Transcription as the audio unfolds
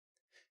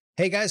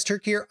Hey guys,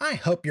 Turk here. I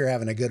hope you're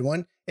having a good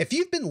one. If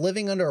you've been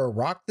living under a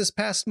rock this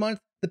past month,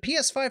 the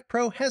PS5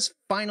 Pro has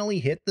finally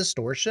hit the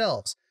store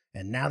shelves.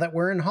 And now that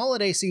we're in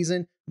holiday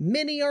season,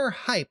 many are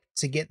hyped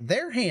to get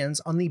their hands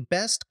on the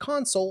best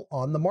console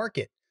on the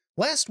market.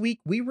 Last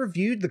week, we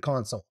reviewed the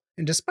console,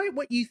 and despite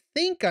what you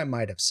think I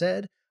might have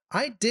said,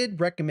 I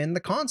did recommend the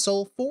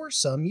console for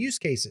some use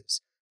cases.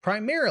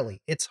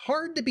 Primarily, it's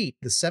hard to beat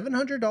the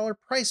 $700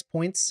 price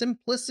point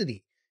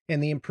simplicity,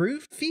 and the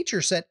improved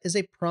feature set is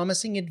a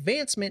promising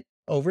advancement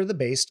over the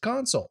base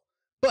console.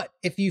 But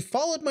if you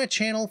followed my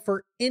channel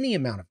for any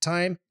amount of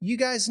time, you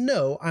guys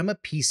know I'm a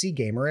PC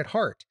gamer at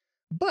heart.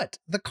 But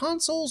the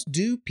consoles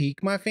do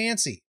pique my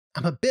fancy.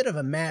 I'm a bit of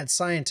a mad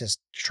scientist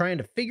trying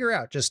to figure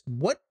out just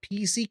what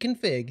PC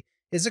config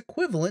is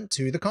equivalent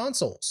to the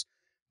consoles.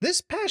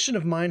 This passion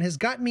of mine has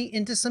gotten me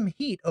into some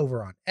heat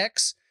over on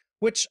X,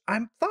 which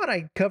I thought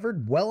I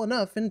covered well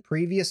enough in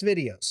previous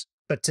videos.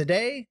 But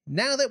today,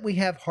 now that we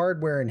have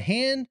hardware in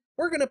hand,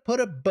 we're going to put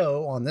a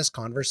bow on this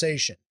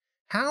conversation.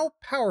 How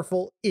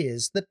powerful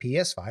is the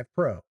PS5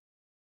 Pro?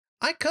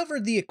 I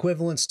covered the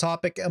equivalence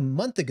topic a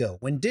month ago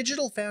when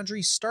Digital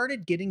Foundry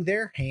started getting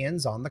their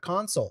hands on the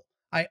console.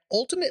 I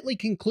ultimately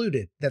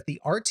concluded that the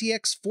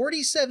RTX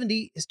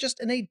 4070 is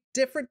just in a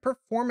different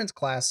performance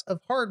class of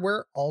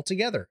hardware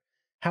altogether.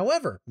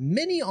 However,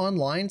 many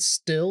online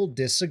still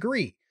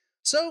disagree,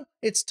 so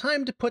it's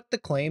time to put the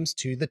claims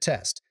to the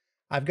test.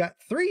 I've got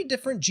 3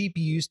 different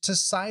GPUs to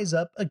size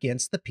up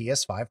against the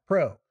PS5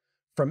 Pro.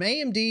 From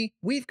AMD,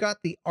 we've got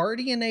the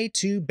RDNA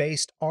 2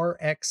 based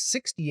RX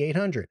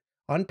 6800.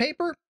 On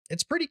paper,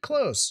 it's pretty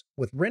close,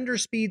 with render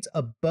speeds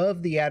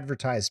above the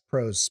advertised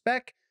Pro's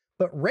spec,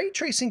 but ray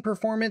tracing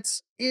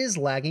performance is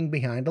lagging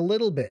behind a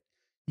little bit.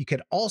 You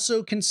could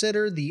also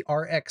consider the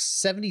RX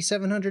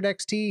 7700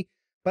 XT,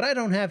 but I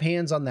don't have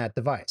hands on that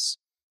device.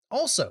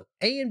 Also,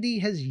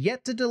 AMD has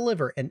yet to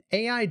deliver an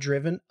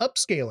AI-driven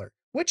upscaler,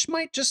 which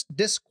might just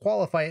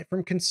disqualify it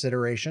from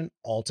consideration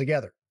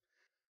altogether.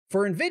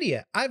 For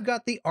Nvidia, I've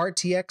got the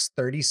RTX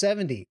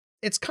 3070.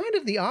 It's kind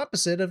of the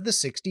opposite of the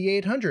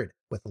 6800,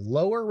 with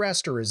lower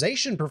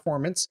rasterization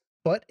performance,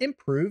 but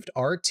improved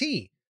RT,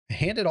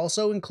 and it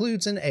also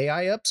includes an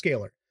AI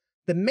upscaler.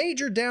 The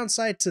major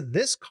downside to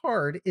this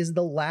card is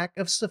the lack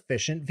of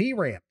sufficient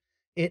VRAM.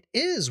 It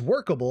is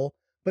workable,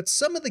 but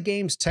some of the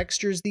game's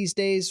textures these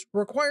days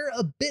require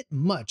a bit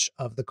much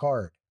of the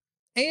card.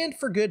 And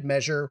for good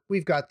measure,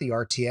 we've got the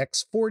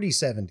RTX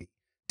 4070.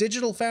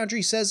 Digital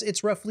Foundry says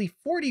it's roughly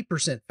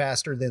 40%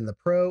 faster than the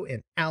Pro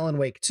in Alan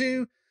Wake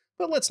 2,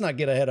 but let's not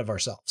get ahead of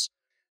ourselves.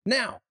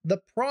 Now,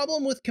 the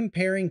problem with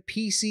comparing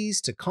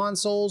PCs to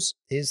consoles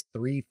is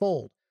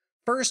threefold.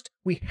 First,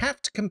 we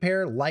have to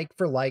compare like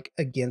for like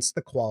against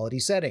the quality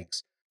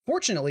settings.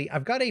 Fortunately,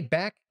 I've got a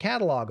back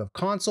catalog of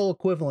console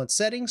equivalent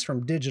settings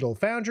from Digital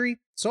Foundry,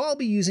 so I'll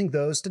be using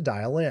those to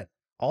dial in.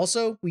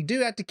 Also, we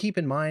do have to keep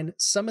in mind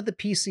some of the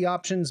PC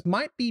options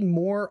might be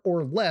more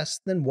or less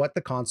than what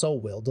the console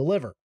will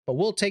deliver, but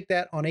we'll take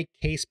that on a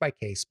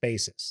case-by-case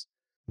basis.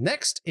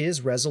 Next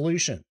is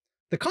resolution.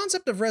 The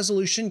concept of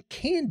resolution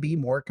can be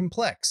more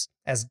complex,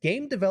 as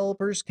game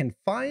developers can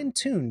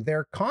fine-tune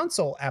their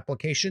console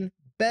application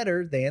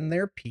better than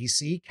their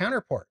PC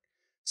counterpart,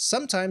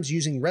 sometimes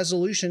using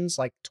resolutions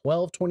like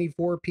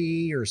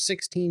 1224p or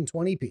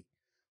 1620p.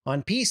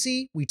 On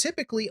PC, we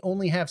typically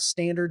only have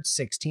standard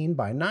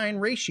 16:9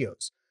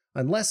 ratios.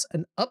 Unless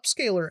an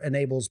upscaler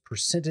enables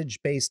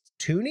percentage-based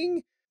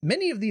tuning,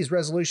 many of these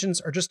resolutions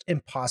are just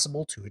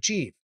impossible to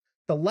achieve.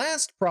 The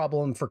last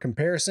problem for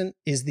comparison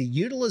is the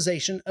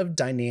utilization of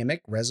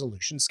dynamic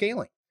resolution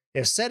scaling.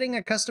 If setting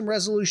a custom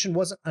resolution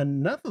wasn't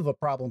enough of a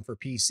problem for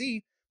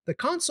PC, the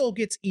console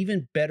gets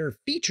even better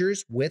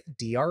features with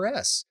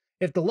DRS.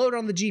 If the load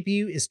on the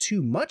GPU is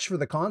too much for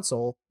the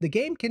console, the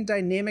game can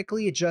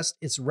dynamically adjust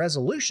its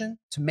resolution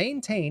to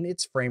maintain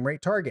its frame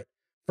rate target.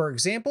 For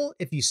example,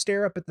 if you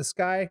stare up at the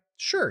sky,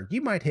 sure, you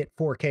might hit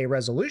 4K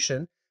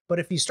resolution, but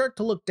if you start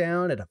to look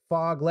down at a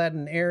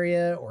fog-laden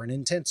area or an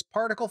intense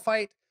particle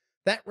fight,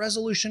 that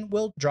resolution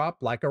will drop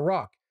like a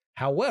rock.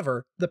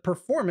 However, the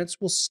performance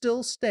will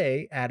still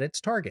stay at its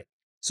target.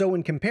 So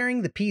when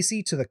comparing the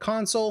PC to the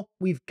console,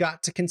 we've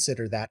got to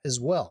consider that as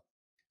well.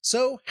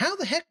 So how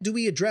the heck do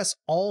we address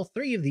all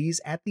 3 of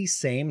these at the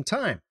same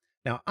time?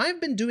 Now,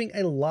 I've been doing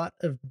a lot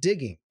of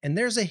digging, and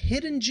there's a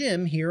hidden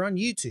gem here on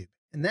YouTube,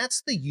 and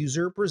that's the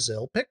user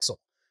Brazil Pixel.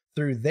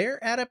 Through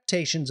their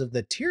adaptations of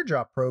the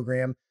Teardrop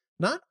program,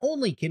 not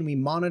only can we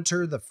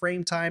monitor the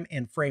frame time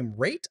and frame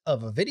rate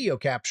of a video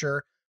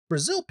capture,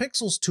 Brazil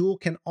Pixel's tool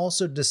can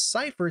also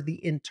decipher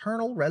the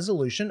internal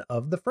resolution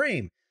of the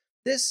frame.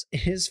 This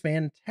is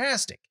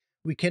fantastic.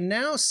 We can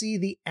now see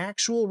the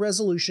actual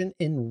resolution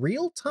in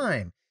real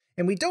time,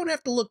 and we don't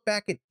have to look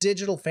back at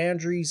Digital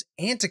Foundry's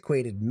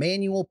antiquated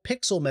manual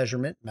pixel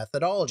measurement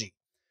methodology.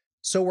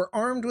 So we're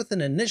armed with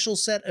an initial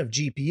set of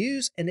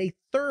GPUs and a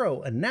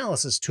thorough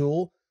analysis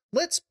tool.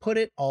 Let's put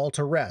it all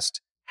to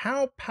rest.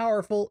 How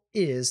powerful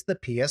is the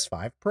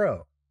PS5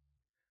 Pro?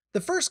 The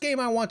first game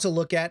I want to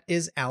look at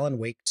is Alan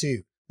Wake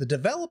 2. The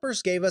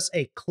developers gave us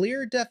a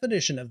clear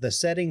definition of the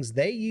settings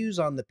they use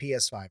on the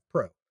PS5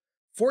 Pro.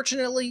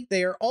 Fortunately,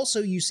 they are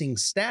also using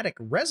static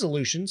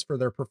resolutions for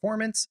their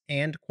performance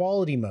and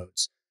quality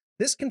modes.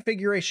 This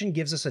configuration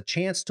gives us a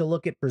chance to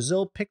look at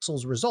Brazil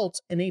Pixel's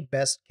results in a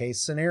best-case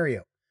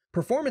scenario.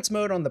 Performance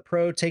mode on the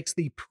Pro takes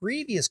the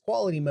previous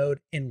quality mode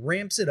and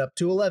ramps it up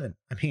to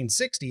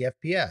 60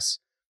 FPS.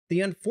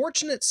 The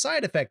unfortunate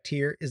side effect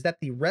here is that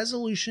the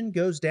resolution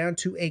goes down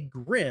to a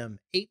grim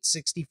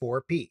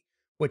 864p,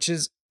 which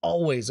is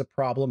always a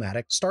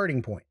problematic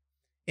starting point.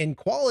 In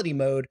quality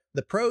mode,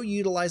 the Pro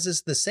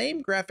utilizes the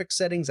same graphic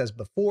settings as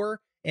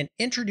before and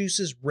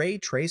introduces ray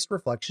traced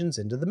reflections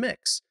into the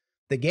mix.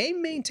 The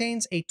game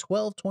maintains a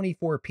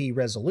 1224p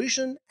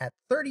resolution at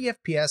 30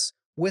 FPS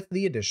with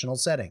the additional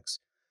settings.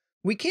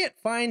 We can't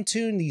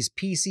fine-tune these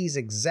PC's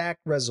exact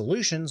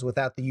resolutions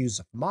without the use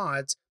of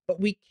mods, but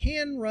we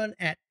can run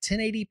at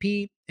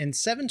 1080p and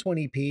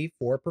 720p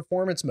for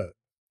performance mode.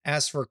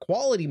 As for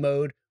quality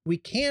mode, we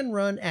can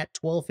run at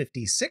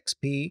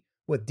 1256p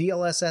with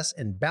DLSS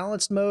in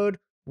balanced mode,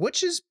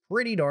 which is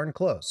pretty darn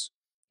close.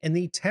 In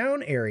the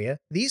town area,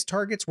 these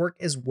targets work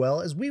as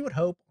well as we would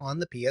hope on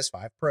the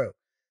PS5 Pro.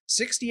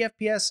 60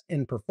 FPS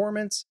in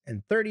performance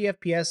and 30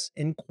 FPS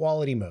in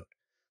quality mode.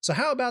 So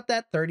how about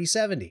that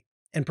 3070?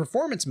 In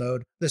performance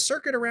mode, the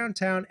circuit around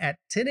town at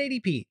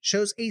 1080p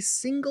shows a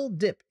single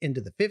dip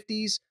into the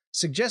 50s,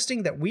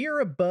 suggesting that we are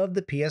above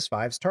the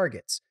PS5's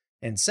targets,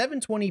 and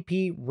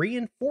 720p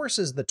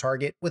reinforces the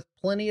target with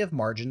plenty of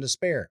margin to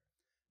spare.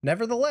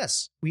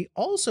 Nevertheless, we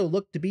also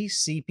look to be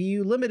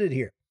CPU limited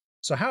here.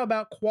 So how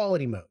about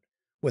quality mode?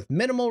 With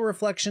minimal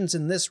reflections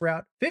in this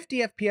route, 50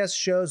 FPS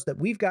shows that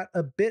we've got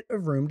a bit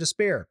of room to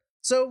spare.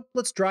 So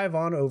let's drive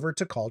on over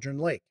to Cauldron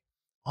Lake.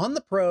 On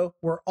the Pro,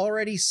 we're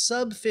already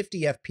sub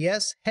 50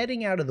 FPS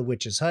heading out of the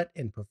Witch's Hut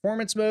in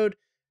performance mode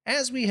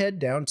as we head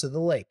down to the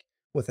lake,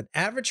 with an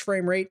average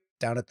frame rate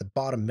down at the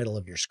bottom middle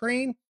of your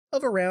screen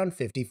of around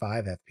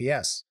 55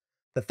 FPS.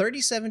 The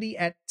 3070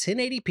 at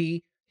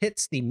 1080p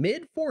hits the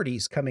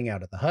mid-40s coming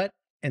out of the hut,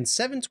 and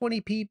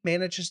 720p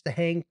manages to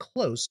hang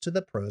close to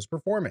the Pro's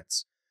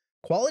performance.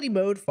 Quality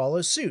mode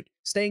follows suit,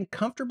 staying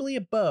comfortably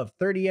above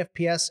 30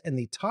 FPS in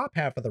the top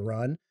half of the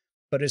run,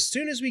 but as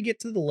soon as we get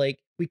to the lake,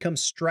 we come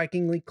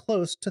strikingly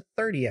close to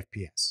 30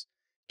 FPS.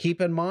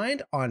 Keep in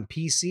mind, on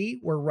PC,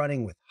 we're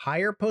running with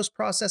higher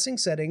post-processing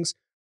settings,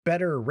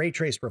 better ray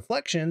trace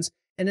reflections,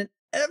 and an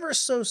ever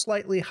so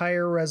slightly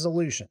higher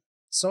resolution.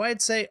 So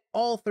I'd say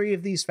all three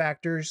of these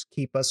factors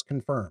keep us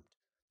confirmed.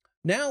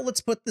 Now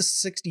let's put the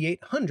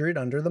 6800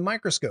 under the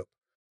microscope.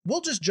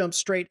 We'll just jump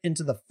straight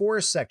into the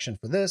forest section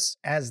for this,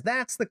 as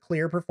that's the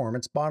clear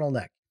performance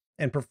bottleneck.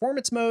 In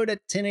performance mode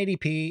at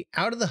 1080p,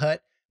 out of the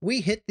hut,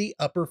 we hit the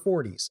upper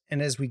 40s,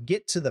 and as we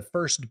get to the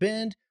first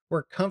bend,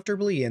 we're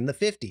comfortably in the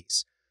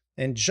 50s.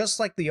 And just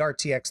like the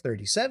RTX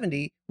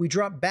 3070, we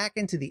drop back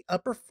into the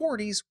upper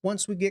 40s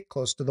once we get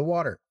close to the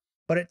water.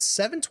 But at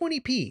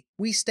 720p,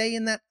 we stay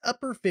in that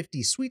upper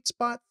 50 sweet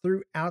spot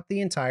throughout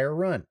the entire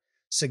run,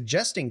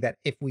 suggesting that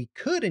if we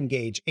could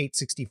engage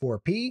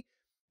 864p,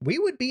 we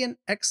would be an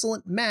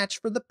excellent match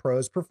for the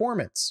Pro's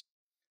performance.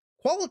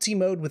 Quality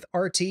mode with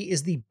RT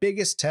is the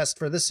biggest test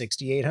for the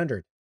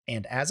 6800,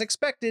 and as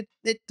expected,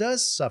 it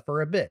does suffer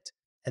a bit.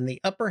 In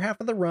the upper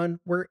half of the run,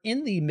 we're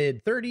in the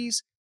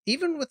mid-30s,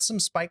 even with some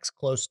spikes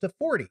close to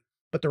 40,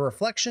 but the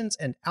reflections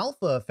and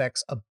alpha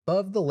effects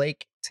above the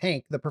lake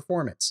tank the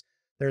performance.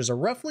 There's a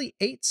roughly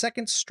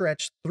 8-second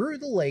stretch through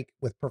the lake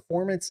with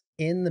performance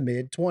in the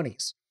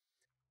mid-20s.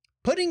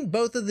 Putting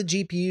both of the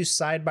GPUs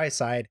side by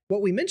side,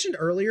 what we mentioned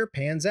earlier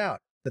pans out.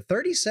 The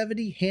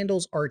 3070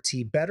 handles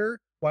RT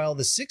better, while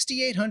the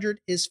 6800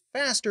 is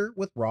faster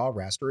with raw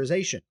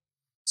rasterization.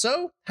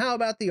 So how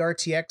about the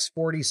RTX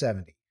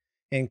 4070?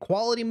 In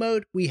quality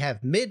mode, we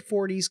have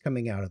mid-40s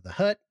coming out of the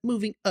hut,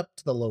 moving up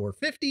to the lower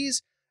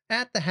 50s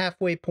at the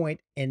halfway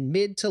point, and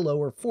mid to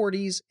lower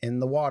 40s in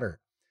the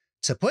water.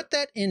 To put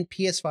that in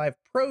PS5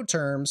 Pro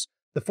terms,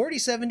 the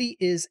 4070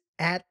 is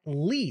at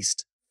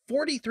least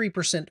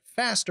 43%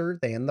 faster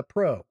than the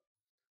Pro.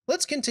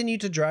 Let's continue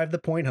to drive the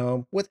point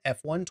home with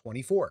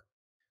F124.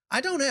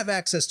 I don't have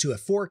access to a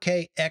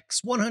 4K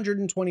x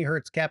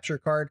 120Hz capture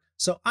card,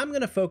 so I'm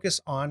going to focus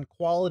on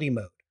quality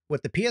mode,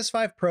 with the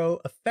PS5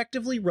 Pro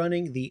effectively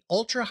running the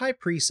ultra-high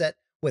preset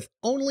with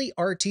only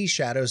RT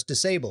shadows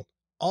disabled.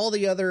 All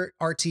the other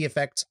RT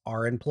effects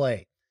are in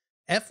play.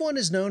 F1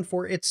 is known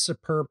for its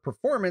superb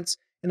performance,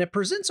 and it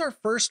presents our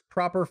first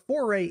proper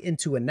foray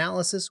into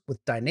analysis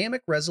with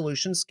dynamic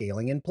resolution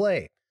scaling in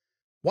play.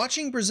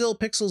 Watching Brazil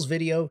Pixel's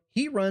video,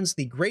 he runs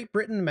the Great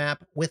Britain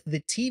map with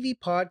the TV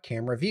pod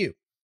camera view.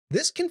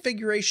 This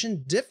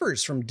configuration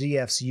differs from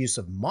DF's use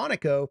of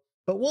Monaco,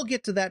 but we'll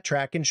get to that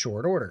track in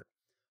short order.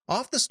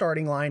 Off the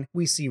starting line,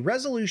 we see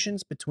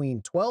resolutions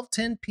between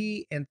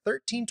 1210p and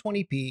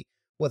 1320p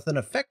with an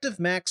effective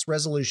max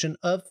resolution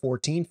of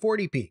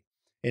 1440p.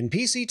 In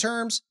PC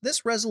terms,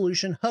 this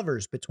resolution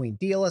hovers between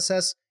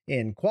DLSS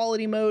in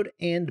quality mode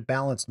and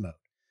balanced mode.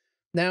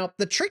 Now,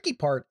 the tricky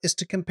part is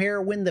to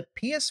compare when the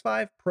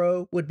PS5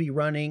 Pro would be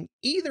running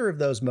either of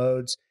those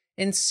modes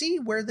and see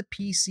where the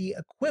PC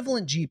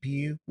equivalent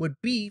GPU would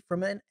be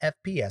from an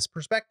FPS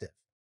perspective.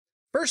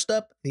 First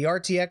up, the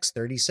RTX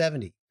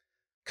 3070.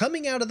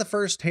 Coming out of the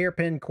first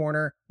hairpin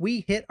corner,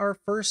 we hit our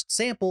first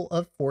sample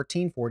of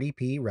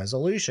 1440p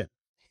resolution.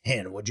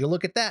 And would you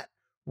look at that?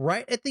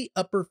 Right at the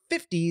upper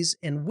 50s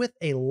and with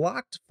a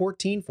locked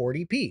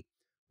 1440p.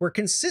 We're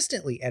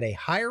consistently at a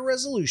higher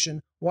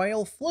resolution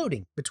while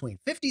floating between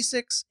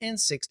 56 and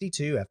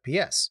 62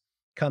 FPS.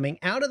 Coming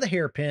out of the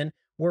hairpin,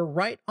 we're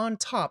right on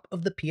top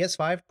of the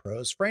PS5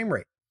 Pro's frame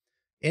rate.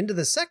 Into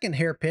the second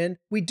hairpin,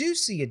 we do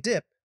see a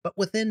dip, but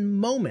within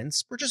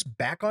moments, we're just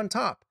back on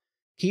top.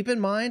 Keep in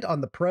mind,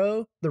 on the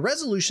Pro, the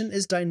resolution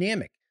is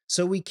dynamic,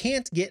 so we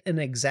can't get an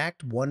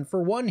exact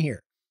 1-for-1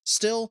 here.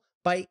 Still,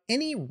 by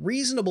any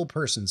reasonable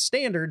person's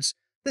standards,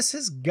 this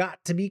has got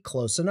to be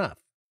close enough.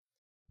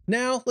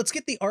 Now, let's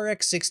get the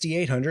RX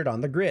 6800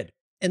 on the grid.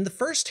 In the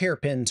first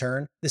hairpin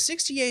turn, the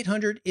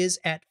 6800 is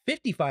at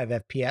 55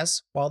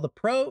 FPS, while the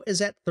Pro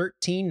is at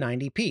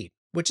 1390p,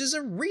 which is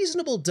a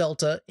reasonable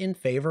delta in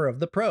favor of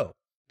the Pro.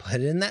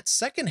 But in that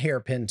second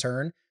hairpin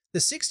turn, the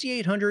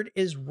 6800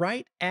 is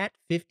right at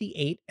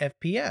 58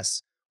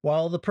 FPS,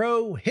 while the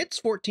Pro hits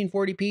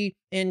 1440p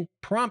and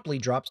promptly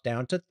drops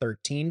down to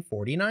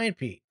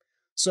 1349p.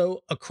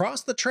 So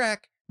across the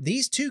track,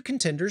 these two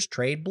contenders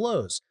trade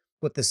blows,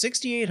 with the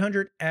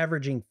 6800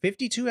 averaging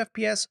 52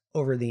 FPS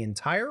over the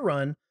entire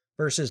run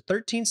versus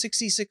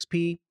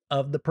 1366p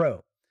of the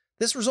Pro.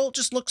 This result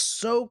just looks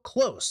so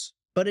close,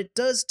 but it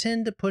does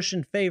tend to push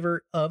in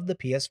favor of the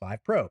PS5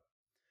 Pro.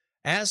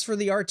 As for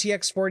the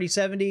RTX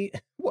 4070,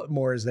 what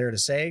more is there to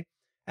say?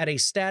 At a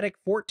static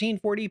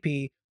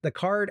 1440p, the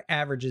card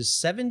averages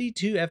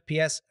 72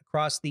 FPS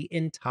across the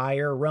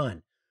entire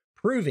run,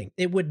 proving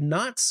it would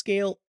not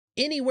scale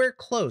anywhere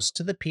close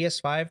to the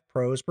PS5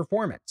 Pro's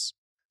performance.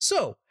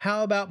 So,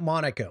 how about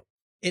Monaco?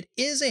 It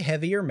is a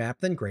heavier map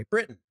than Great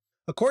Britain.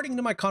 According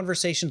to my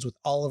conversations with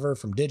Oliver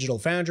from Digital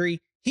Foundry,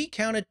 he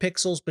counted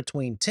pixels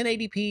between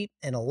 1080p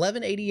and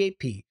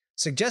 1188p,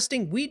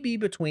 suggesting we'd be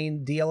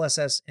between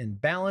DLSS in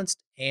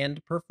balanced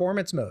and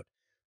performance mode.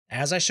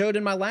 As I showed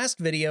in my last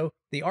video,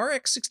 the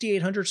RX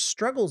 6800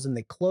 struggles in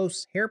the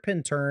close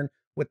hairpin turn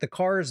with the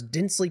cars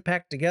densely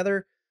packed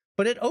together,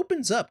 but it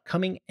opens up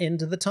coming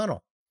into the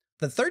tunnel.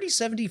 The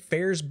 3070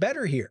 fares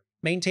better here,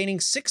 maintaining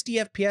 60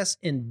 FPS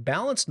in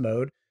balanced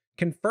mode,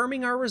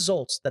 confirming our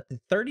results that the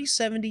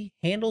 3070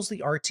 handles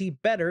the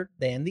RT better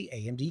than the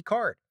AMD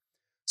card.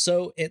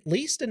 So at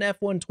least in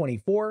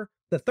F124,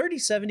 the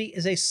 3070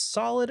 is a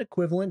solid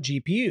equivalent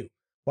GPU,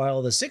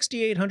 while the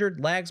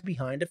 6800 lags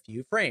behind a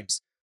few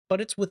frames,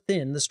 but it's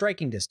within the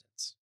striking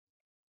distance.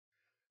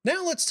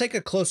 Now let's take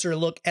a closer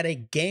look at a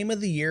Game of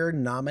the Year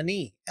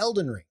nominee,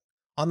 Elden Ring.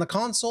 On the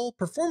console,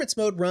 performance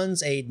mode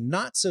runs a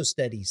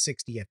not-so-steady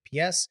 60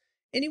 FPS,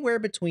 anywhere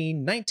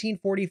between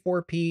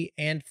 1944p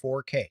and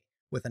 4K,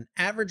 with an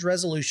average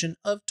resolution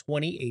of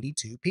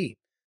 2082p.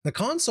 The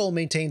console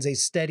maintains a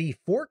steady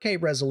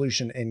 4K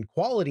resolution in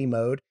quality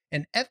mode,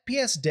 and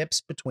FPS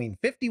dips between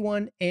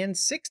 51 and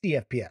 60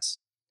 FPS.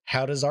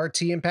 How does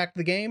RT impact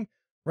the game?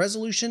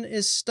 Resolution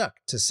is stuck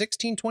to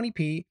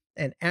 1620p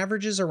and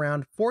averages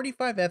around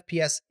 45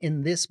 FPS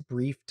in this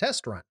brief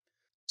test run.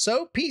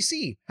 So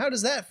PC, how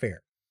does that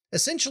fare?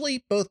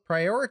 Essentially, both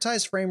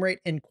prioritized frame rate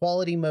and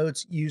quality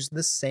modes use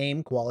the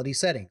same quality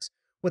settings,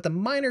 with a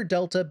minor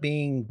delta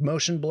being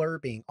motion blur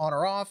being on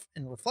or off,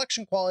 and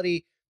reflection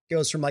quality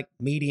goes from like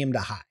medium to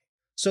high.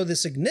 So the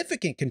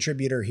significant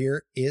contributor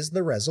here is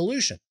the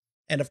resolution.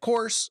 And of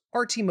course,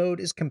 RT mode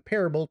is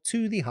comparable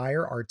to the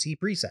higher RT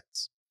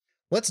presets.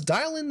 Let's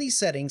dial in these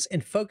settings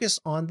and focus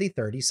on the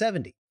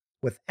 3070.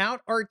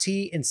 Without RT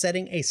and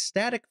setting a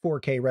static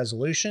 4K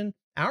resolution,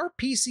 our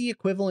PC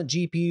equivalent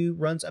GPU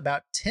runs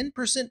about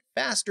 10%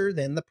 faster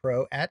than the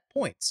Pro at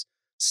points.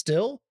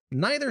 Still,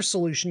 neither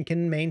solution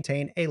can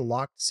maintain a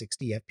locked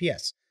 60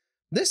 FPS.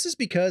 This is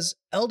because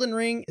Elden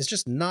Ring is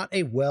just not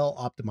a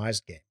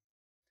well-optimized game.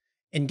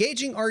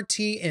 Engaging RT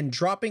and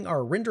dropping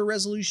our render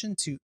resolution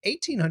to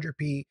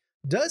 1800p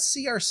does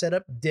see our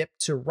setup dip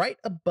to right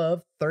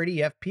above 30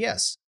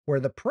 FPS, where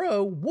the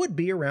Pro would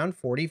be around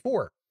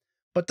 44.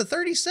 But the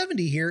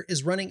 3070 here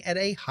is running at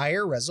a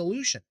higher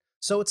resolution,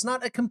 so it's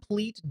not a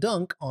complete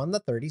dunk on the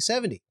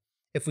 3070.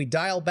 If we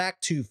dial back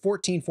to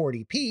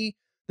 1440p,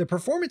 the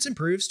performance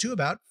improves to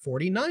about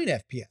 49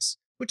 FPS,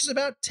 which is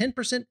about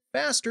 10%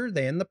 faster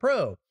than the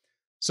Pro.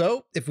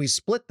 So if we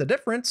split the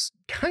difference,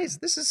 guys,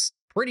 this is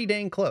pretty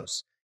dang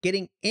close.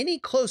 Getting any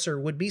closer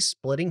would be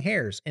splitting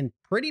hairs and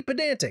pretty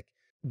pedantic,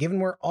 given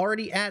we're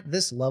already at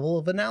this level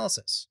of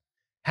analysis.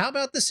 How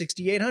about the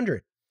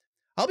 6800?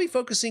 I'll be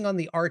focusing on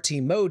the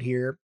RT mode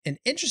here, and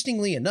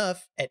interestingly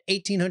enough, at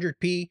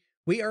 1800p,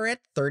 we are at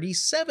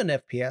 37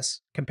 FPS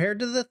compared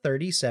to the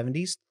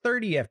 3070's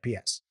 30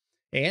 FPS.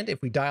 And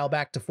if we dial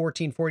back to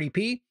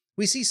 1440p,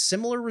 we see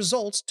similar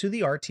results to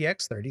the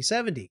RTX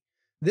 3070.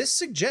 This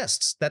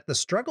suggests that the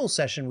struggle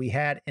session we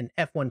had in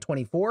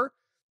F124,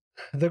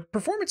 the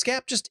performance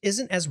gap just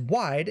isn't as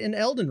wide in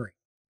Elden Ring.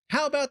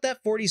 How about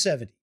that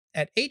 4070?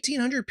 At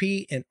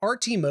 1800p in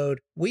RT mode,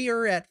 we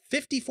are at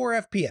 54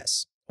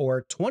 FPS,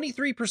 or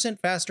 23%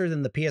 faster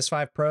than the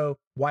PS5 Pro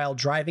while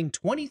driving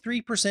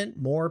 23%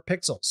 more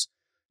pixels.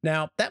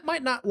 Now, that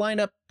might not line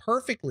up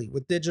perfectly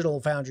with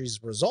Digital Foundry's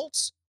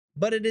results,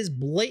 but it is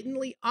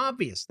blatantly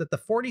obvious that the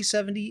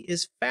 4070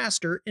 is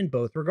faster in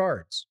both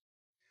regards.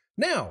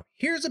 Now,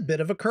 here's a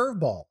bit of a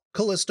curveball: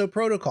 Callisto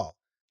Protocol.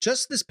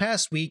 Just this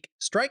past week,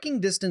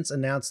 Striking Distance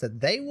announced that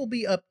they will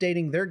be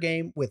updating their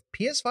game with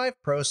PS5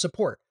 Pro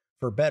support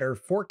for better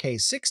 4K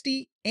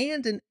 60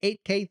 and an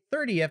 8K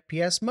 30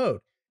 FPS mode,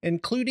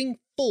 including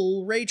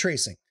full ray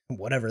tracing,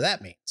 whatever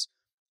that means.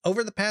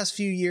 Over the past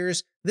few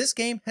years, this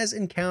game has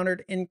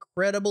encountered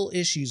incredible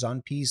issues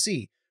on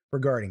PC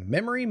regarding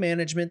memory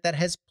management that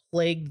has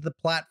plagued the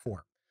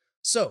platform.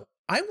 So,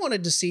 I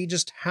wanted to see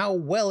just how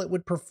well it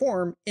would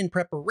perform in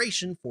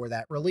preparation for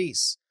that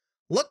release.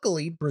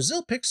 Luckily,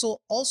 Brazil Pixel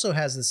also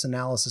has this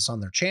analysis on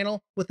their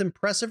channel with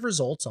impressive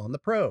results on the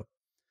Pro.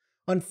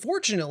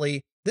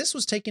 Unfortunately, this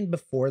was taken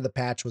before the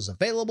patch was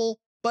available,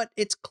 but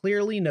it's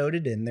clearly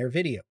noted in their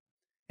video.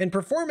 In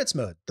performance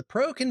mode, the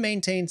Pro can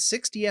maintain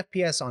 60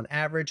 FPS on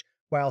average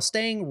while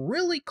staying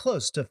really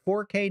close to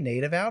 4K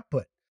native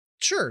output.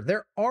 Sure,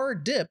 there are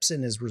dips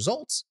in his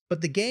results, but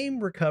the game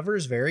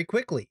recovers very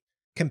quickly.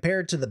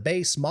 Compared to the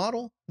base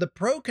model, the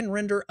Pro can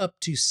render up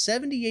to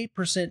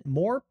 78%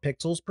 more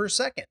pixels per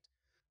second.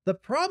 The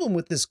problem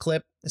with this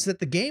clip is that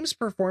the game's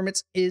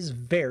performance is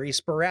very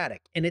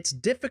sporadic, and it's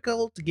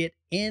difficult to get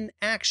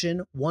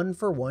in-action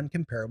one-for-one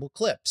comparable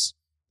clips.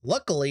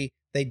 Luckily,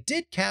 they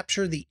did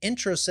capture the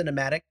intro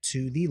cinematic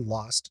to the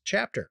Lost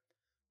chapter.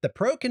 The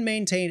Pro can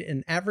maintain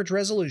an average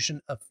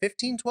resolution of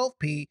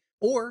 1512p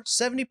or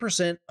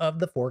 70% of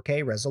the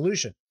 4K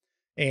resolution.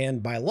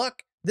 And by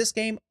luck, this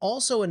game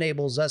also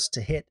enables us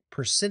to hit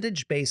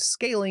percentage-based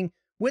scaling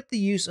with the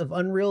use of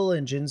Unreal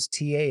Engine's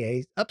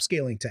TAA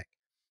upscaling tech.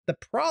 The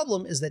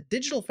problem is that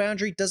Digital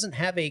Foundry doesn't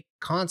have a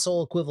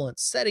console equivalent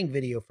setting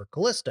video for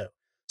Callisto,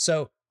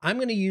 so I'm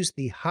going to use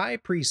the high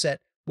preset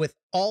with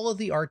all of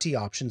the RT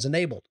options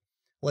enabled.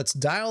 Let's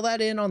dial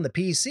that in on the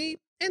PC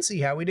and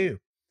see how we do.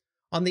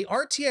 On the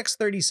RTX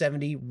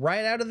 3070,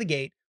 right out of the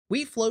gate,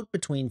 we float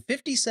between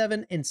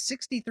 57 and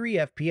 63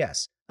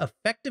 FPS,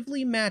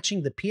 effectively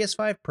matching the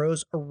PS5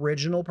 Pro's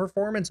original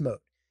performance mode.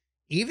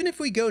 Even if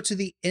we go to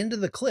the end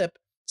of the clip,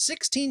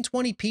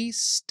 1620p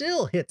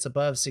still hits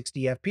above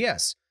 60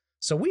 FPS,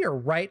 so we are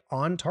right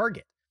on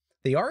target.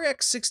 The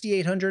RX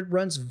 6800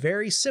 runs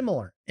very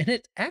similar, and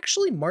it's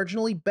actually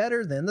marginally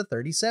better than the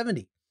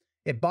 3070.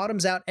 It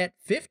bottoms out at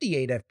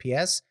 58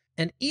 FPS,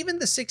 and even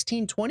the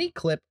 1620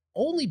 clip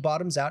only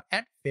bottoms out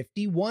at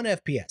 51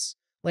 FPS,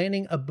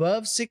 landing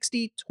above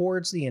 60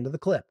 towards the end of the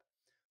clip.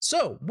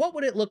 So, what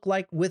would it look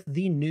like with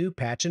the new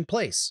patch in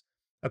place?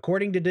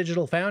 According to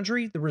Digital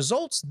Foundry, the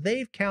results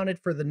they've counted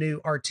for the new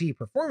RT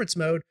performance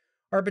mode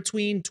are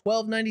between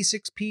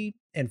 1296p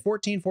and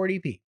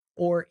 1440p,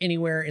 or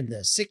anywhere in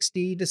the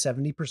 60 to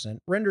 70%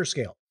 render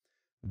scale.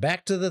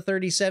 Back to the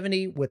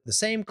 3070 with the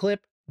same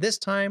clip, this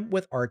time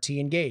with RT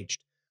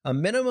engaged. A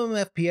minimum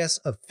FPS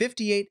of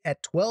 58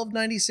 at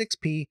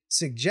 1296p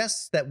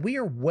suggests that we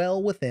are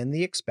well within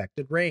the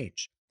expected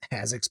range.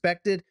 As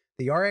expected,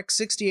 the RX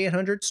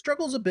 6800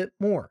 struggles a bit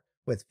more,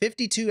 with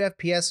 52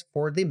 FPS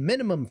for the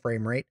minimum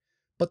frame rate,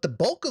 but the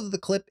bulk of the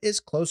clip is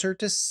closer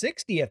to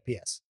 60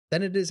 FPS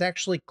than it is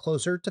actually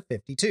closer to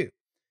 52.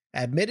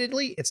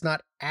 Admittedly, it's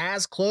not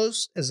as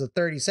close as the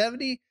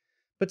 3070,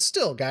 but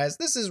still, guys,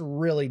 this is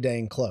really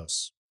dang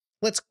close.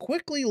 Let's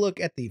quickly look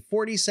at the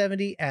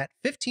 4070 at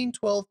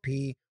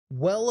 1512p,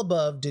 well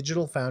above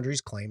Digital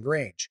Foundry's claimed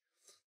range.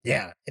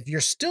 Yeah, if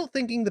you're still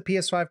thinking the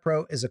PS5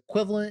 Pro is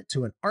equivalent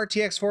to an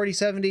RTX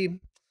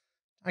 4070,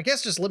 I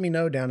guess just let me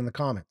know down in the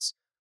comments.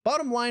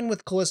 Bottom line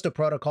with Callisto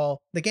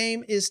Protocol, the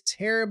game is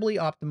terribly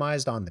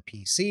optimized on the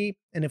PC,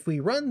 and if we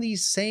run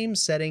these same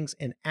settings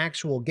in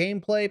actual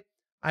gameplay,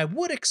 I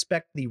would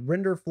expect the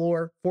render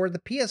floor for the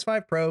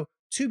PS5 Pro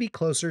to be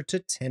closer to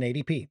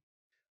 1080p.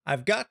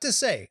 I've got to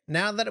say,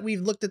 now that we've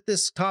looked at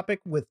this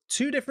topic with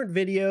two different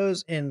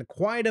videos and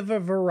quite a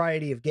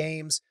variety of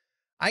games,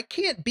 I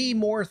can't be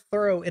more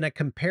thorough in a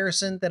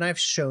comparison than I've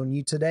shown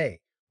you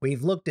today.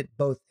 We've looked at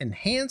both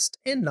enhanced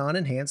and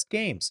non-enhanced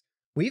games.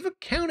 We've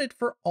accounted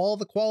for all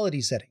the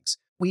quality settings.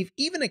 We've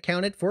even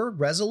accounted for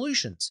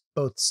resolutions,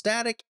 both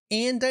static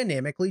and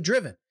dynamically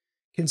driven.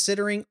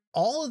 Considering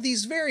all of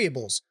these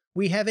variables,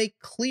 we have a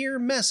clear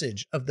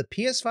message of the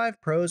PS5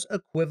 Pro's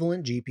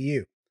equivalent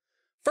GPU.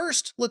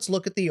 First, let's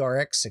look at the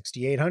RX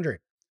 6800.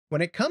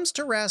 When it comes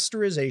to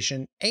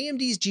rasterization,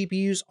 AMD's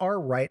GPUs are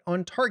right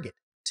on target,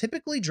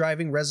 typically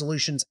driving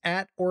resolutions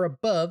at or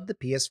above the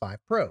PS5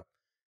 Pro.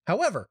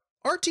 However,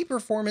 RT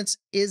performance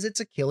is its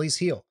Achilles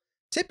heel,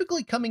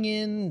 typically coming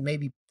in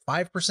maybe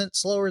 5%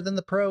 slower than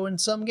the Pro in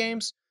some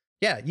games.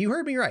 Yeah, you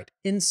heard me right,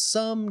 in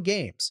some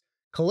games.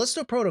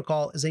 Callisto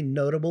Protocol is a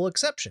notable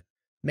exception,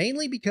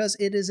 mainly because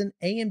it is an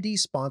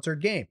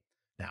AMD-sponsored game.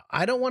 Now,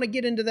 I don't want to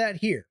get into that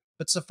here,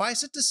 but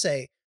suffice it to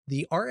say,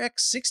 the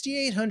RX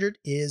 6800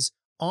 is,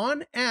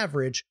 on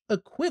average,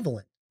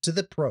 equivalent to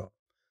the Pro.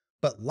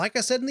 But like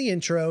I said in the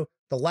intro,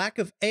 the lack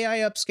of AI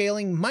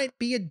upscaling might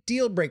be a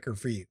deal breaker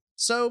for you,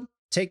 So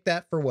take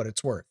that for what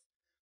it's worth.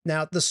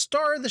 Now, the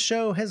star of the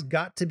show has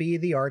got to be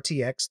the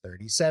RTX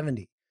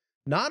 3070.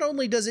 Not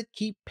only does it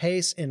keep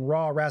pace in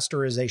raw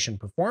rasterization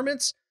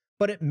performance,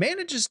 but it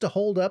manages to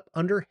hold up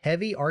under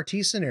heavy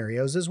RT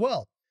scenarios as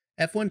well.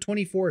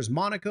 F124's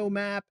Monaco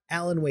map,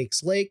 Alan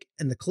Wake's Lake,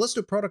 and the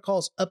Callisto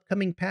Protocol's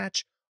upcoming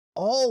patch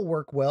all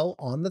work well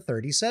on the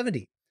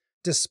 3070.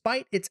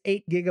 Despite its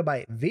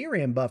 8GB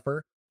VRAM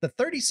buffer, the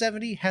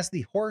 3070 has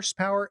the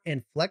horsepower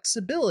and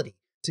flexibility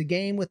to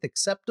game with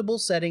acceptable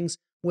settings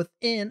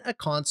within a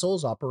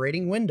console's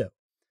operating window.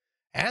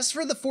 As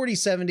for the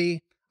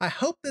 4070, I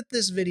hope that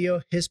this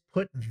video has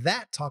put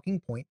that talking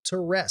point to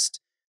rest.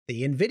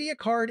 The Nvidia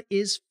card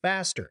is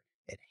faster,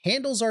 it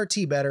handles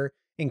RT better,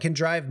 and can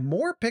drive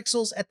more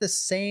pixels at the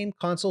same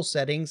console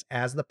settings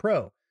as the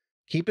Pro.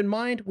 Keep in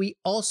mind, we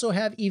also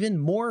have even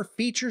more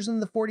features in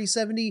the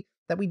 4070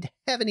 that we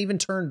haven't even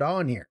turned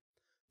on here.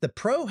 The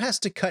Pro has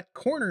to cut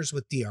corners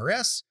with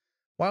DRS,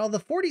 while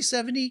the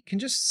 4070 can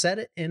just set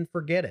it and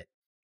forget it.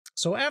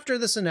 So after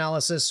this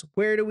analysis,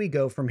 where do we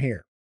go from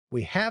here?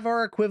 We have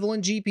our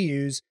equivalent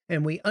GPUs,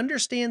 and we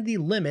understand the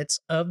limits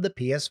of the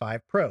PS5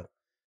 Pro.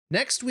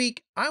 Next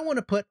week, I want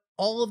to put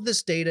all of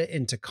this data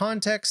into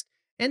context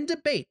and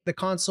debate the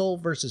console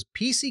versus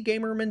PC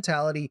gamer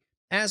mentality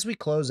as we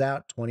close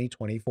out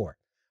 2024.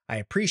 I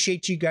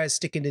appreciate you guys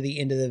sticking to the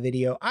end of the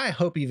video. I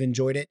hope you've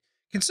enjoyed it.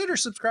 Consider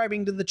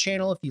subscribing to the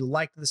channel if you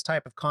like this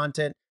type of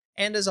content.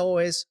 And as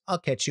always, I'll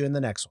catch you in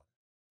the next one.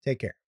 Take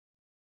care.